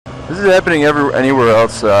This is happening anywhere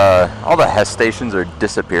else. All the Hess stations are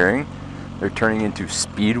disappearing. They're turning into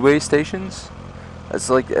speedway stations.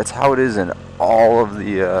 That's how it is in all of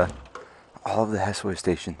the Hessway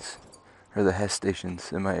stations, or the Hess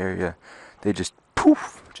stations in my area. They just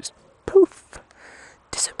poof,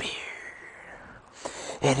 disappear,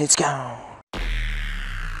 and it's gone.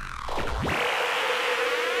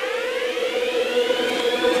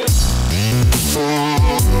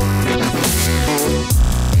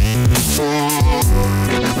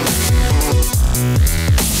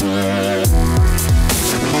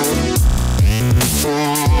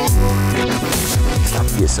 Stop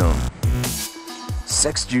to get some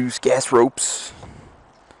sex juice, gas ropes,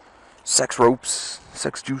 sex ropes,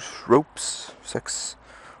 sex juice ropes, sex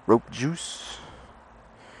rope juice.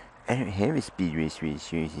 I don't have a speed race. I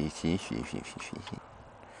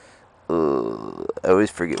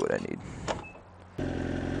always forget what I need.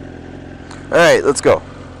 Alright, let's go.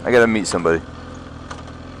 I gotta meet somebody.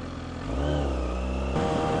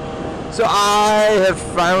 So I have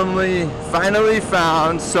finally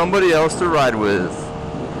found somebody else to ride with.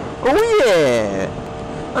 Oh yeah!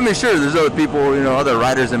 I mean, sure, there's other people, you know, other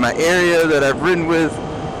riders in my area that I've ridden with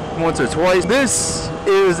once or twice. This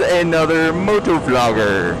is another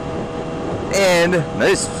motovlogger. And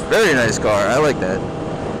nice, very nice car. I like that.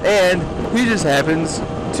 And he just happens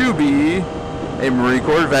to be a Marine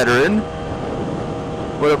Corps veteran.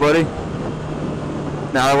 What up, buddy?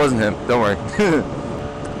 No, that wasn't him. Don't worry.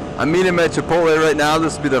 I'm meeting him at Chipotle right now.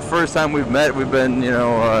 This will be the first time we've met. We've been, you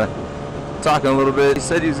know, talking a little bit. He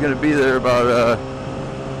said he was going to be there about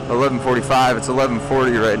 11:45. It's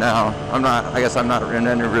 11:40 right now. I guess I'm not in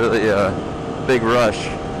any really big rush.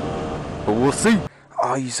 But we'll see.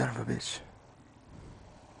 Oh, you son of a bitch.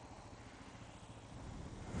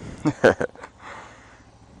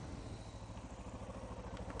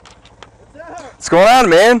 What's going on,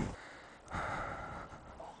 man? Oh,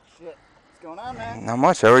 shit. What's going on, man? Not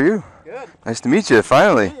much. How are you? Good. Nice to meet you,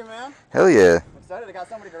 finally. Nice to meet you, man. Hell yeah. I'm excited I got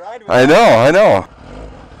somebody to ride with. I know.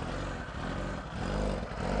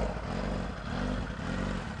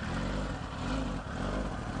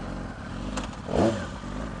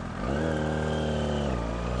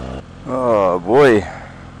 Oh, boy.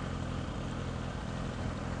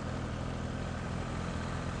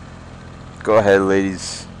 Go ahead,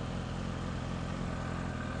 ladies.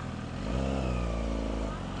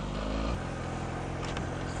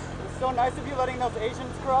 It's so nice of you letting those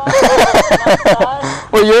Asians cross.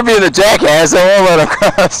 Well, you're being a jackass. I won't let them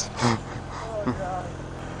cross. Oh, God.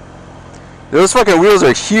 Those fucking wheels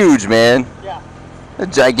are huge, man. Yeah. They're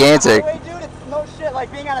gigantic. Highway, dude, it's no shit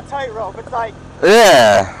like being on a tightrope. It's like...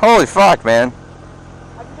 Yeah. Holy fuck, man.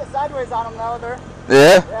 I can get sideways on them now.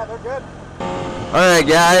 Yeah? Yeah, they're good. Alright,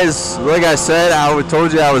 guys. Like I said, I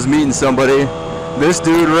told you I was meeting somebody. This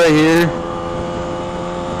dude right here.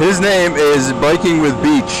 His name is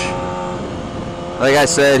BikingWithBeach. Like I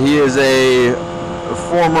said, he is a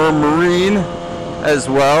former Marine as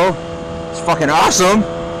well. It's fucking awesome.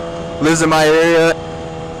 Lives in my area.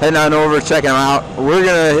 Heading on over, check him out. We're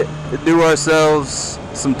gonna do ourselves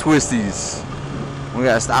some twisties. We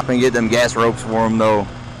gotta stop and get them gas ropes for him though.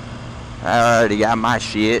 I already got my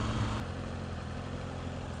shit.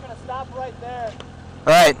 It's gonna stop right there.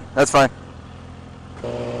 Alright, that's fine.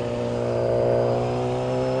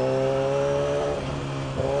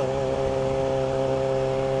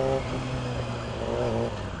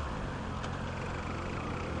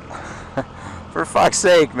 For fuck's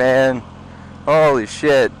sake, man. Holy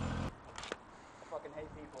shit. I fucking hate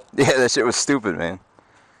people. Yeah, that shit was stupid, man.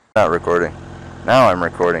 Not recording. Now I'm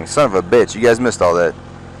recording. Son of a bitch. You guys missed all that.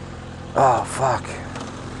 Oh, fuck.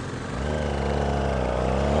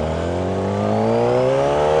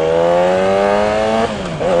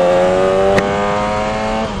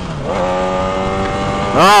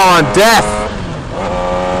 Oh, I'm deaf.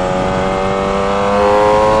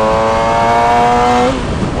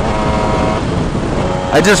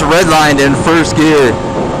 I just redlined in first gear,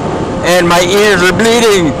 and my ears are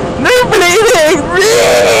bleeding. They're bleeding.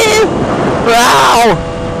 Wow.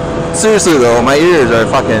 Seriously though, my ears are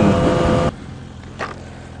fucking.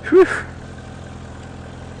 Whew.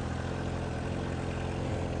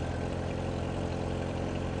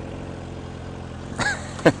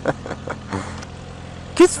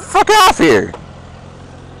 Get the fuck off here,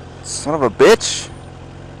 son of a bitch.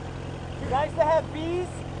 Dude, I used to have bees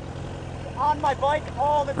on my bike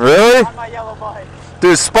all the time. Really? On my yellow bike.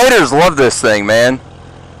 Dude, spiders love this thing, man.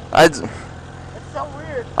 It's so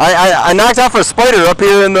weird. I knocked off a spider up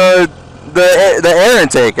here in the air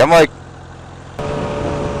intake. I'm like,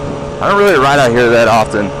 I don't really ride out here that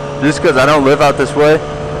often, just because I don't live out this way.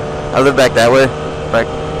 I live back that way. Back.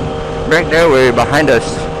 right there, way behind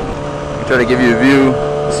us. I'll try to give you a view.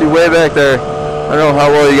 See way back there. I don't know how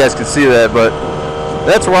well you guys can see that, but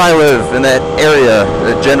that's where I live, in that area,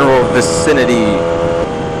 the general vicinity.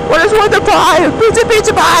 What is with the pie? Pizza,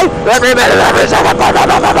 pizza pie! Every minute, every second, pie, pie,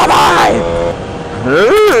 pie, pie, pie!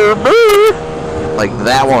 Like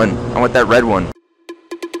that one. I want that red one.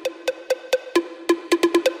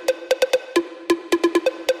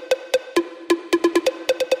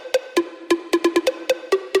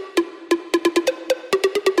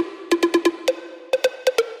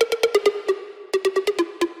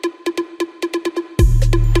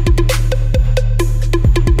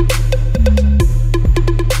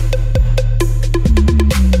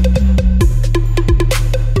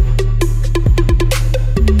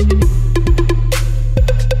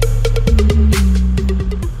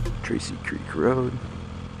 Road.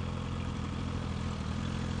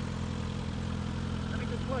 Let me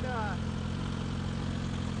just put, I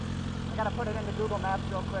gotta put it into Google Maps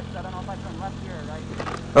real quick, so I don't know if I turn left here or right.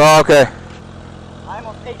 Oh, okay. I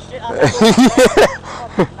almost ate shit on that.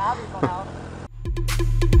 Navi's went out.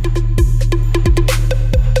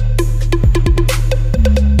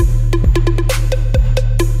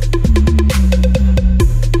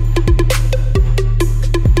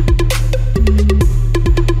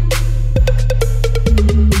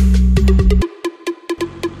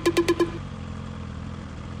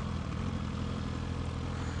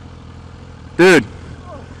 Dude,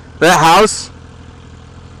 that house,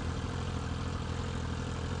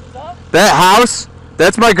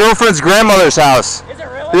 that's my girlfriend's grandmother's house. Is it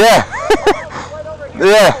really? Yeah. Right over here.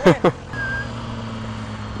 Yeah.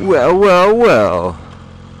 Well, well, well.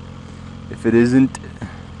 If it isn't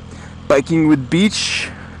Biking with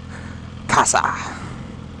Beach, Casa. I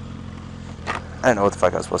don't know what the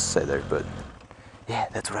fuck I was supposed to say there, but yeah,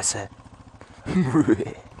 that's what I said.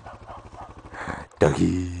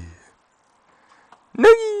 Doggy.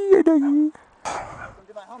 Nuggy, doggy. Welcome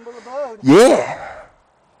to my humble abode. Yeah.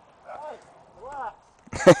 Alright, relax.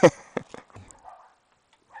 This is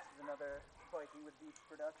another Biking with Beach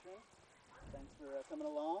production. Thanks for coming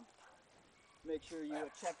along. Make sure you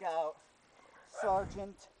check out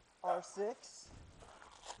Sergeant R6.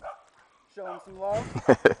 Show him some love.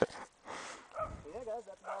 So yeah, guys,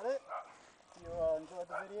 that's about it. If you enjoyed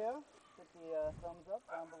the video, hit the thumbs up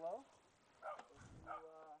down below.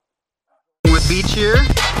 With Beach here,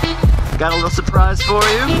 got a little surprise for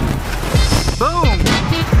you. Boom!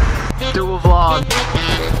 Dual vlog.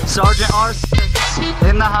 Sergeant R6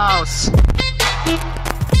 in the house.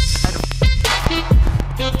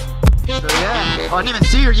 So yeah, oh, I didn't even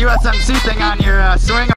see your USMC thing on your swing.